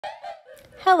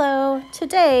Hello,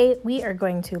 today we are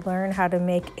going to learn how to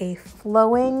make a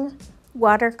flowing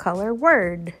watercolor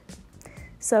word.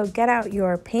 So get out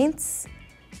your paints,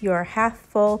 your half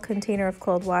full container of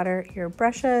cold water, your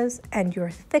brushes, and your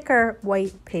thicker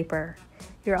white paper.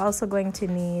 You're also going to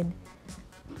need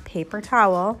paper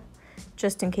towel,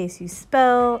 just in case you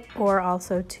spill, or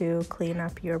also to clean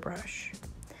up your brush.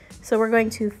 So we're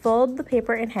going to fold the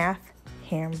paper in half,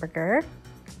 hamburger,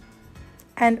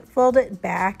 and fold it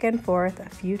back and forth a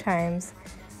few times.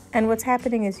 And what's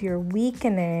happening is you're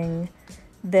weakening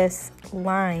this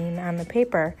line on the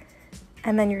paper,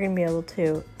 and then you're going to be able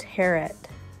to tear it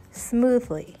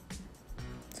smoothly.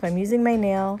 So I'm using my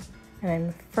nail and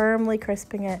I'm firmly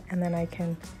crisping it, and then I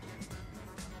can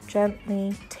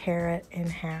gently tear it in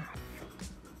half.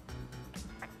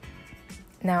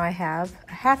 Now I have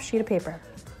a half sheet of paper.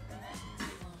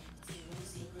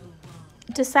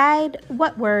 Decide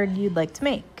what word you'd like to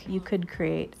make. You could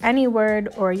create any word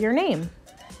or your name.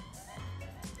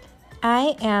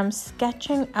 I am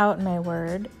sketching out my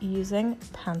word using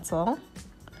pencil,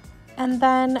 and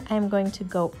then I'm going to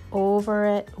go over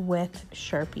it with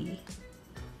Sharpie.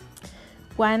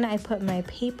 When I put my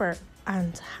paper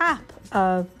on top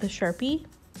of the Sharpie,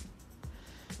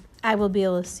 I will be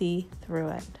able to see through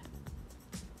it.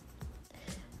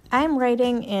 I'm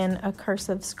writing in a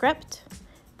cursive script,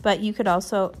 but you could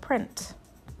also print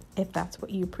if that's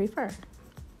what you prefer.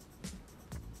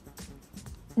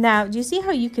 Now, do you see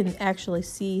how you can actually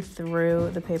see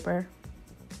through the paper?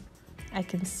 I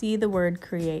can see the word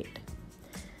create.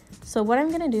 So what I'm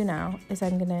gonna do now is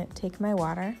I'm gonna take my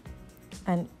water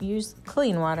and use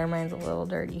clean water. Mine's a little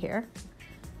dirty here.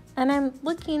 And I'm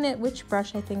looking at which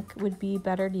brush I think would be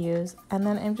better to use. And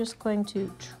then I'm just going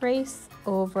to trace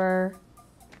over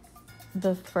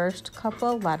the first couple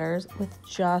of letters with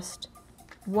just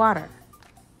water.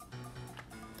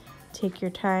 Take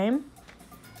your time,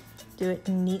 do it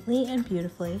neatly and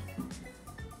beautifully,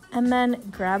 and then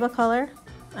grab a color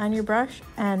on your brush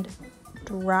and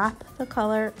drop the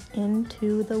color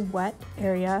into the wet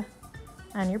area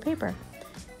on your paper,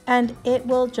 and it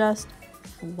will just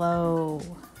flow.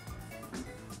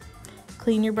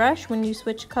 Clean your brush when you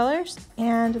switch colors,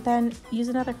 and then use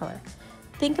another color.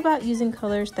 Think about using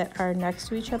colors that are next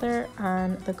to each other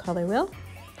on the color wheel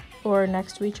or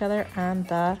next to each other on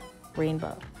the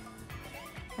rainbow.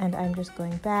 And I'm just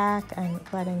going back and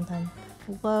letting them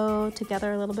flow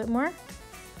together a little bit more.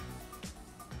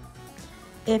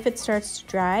 If it starts to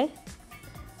dry,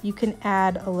 you can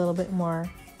add a little bit more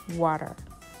water.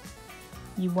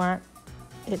 You want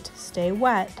it to stay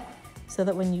wet so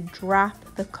that when you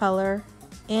drop the color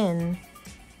in,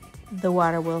 the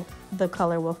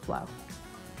color will flow.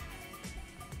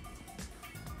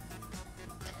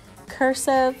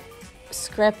 Cursive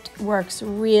script works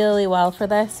really well for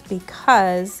this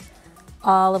because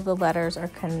all of the letters are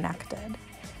connected.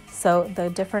 So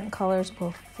the different colors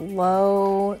will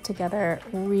flow together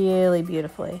really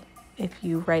beautifully if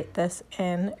you write this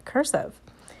in cursive.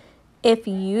 If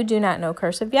you do not know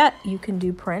cursive yet, you can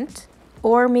do print,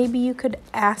 or maybe you could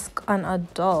ask an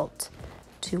adult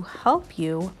to help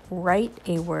you write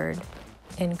a word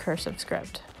in cursive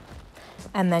script,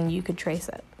 and then you could trace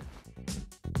it.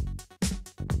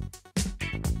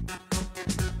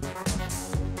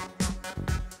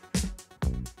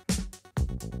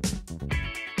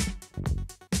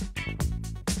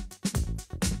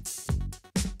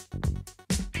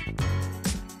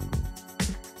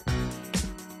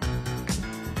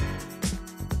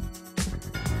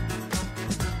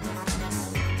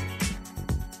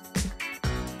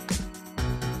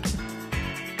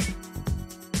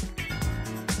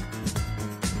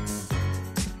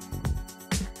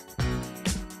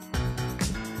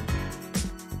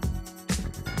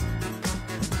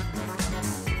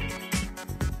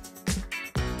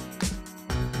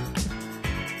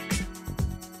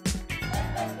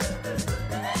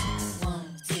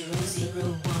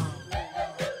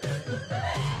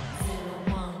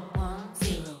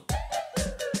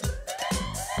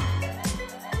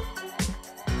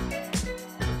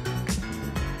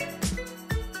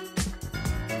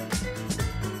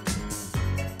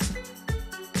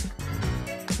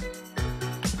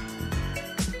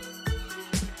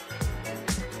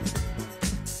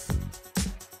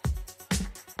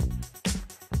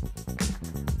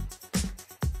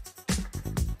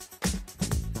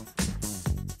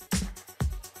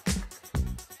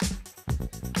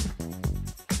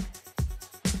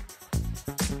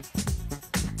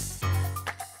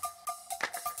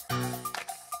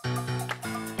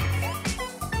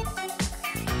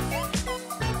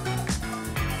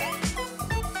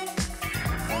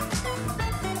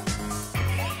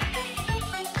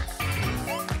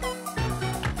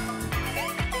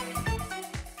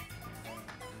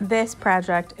 This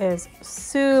project is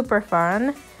super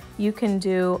fun. You can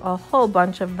do a whole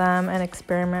bunch of them and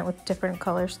experiment with different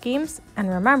color schemes. And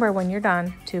remember when you're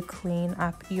done to clean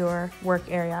up your work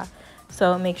area.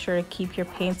 So make sure to keep your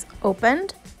paints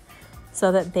opened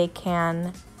so that they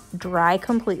can dry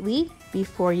completely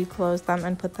before you close them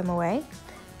and put them away.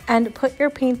 And put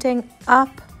your painting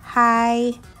up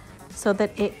high so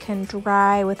that it can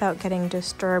dry without getting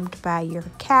disturbed by your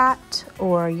cat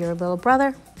or your little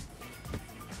brother.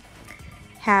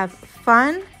 Have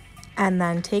fun, and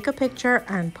then take a picture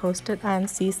and post it on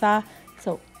Seesaw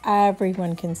so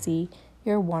everyone can see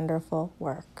your wonderful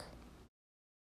work.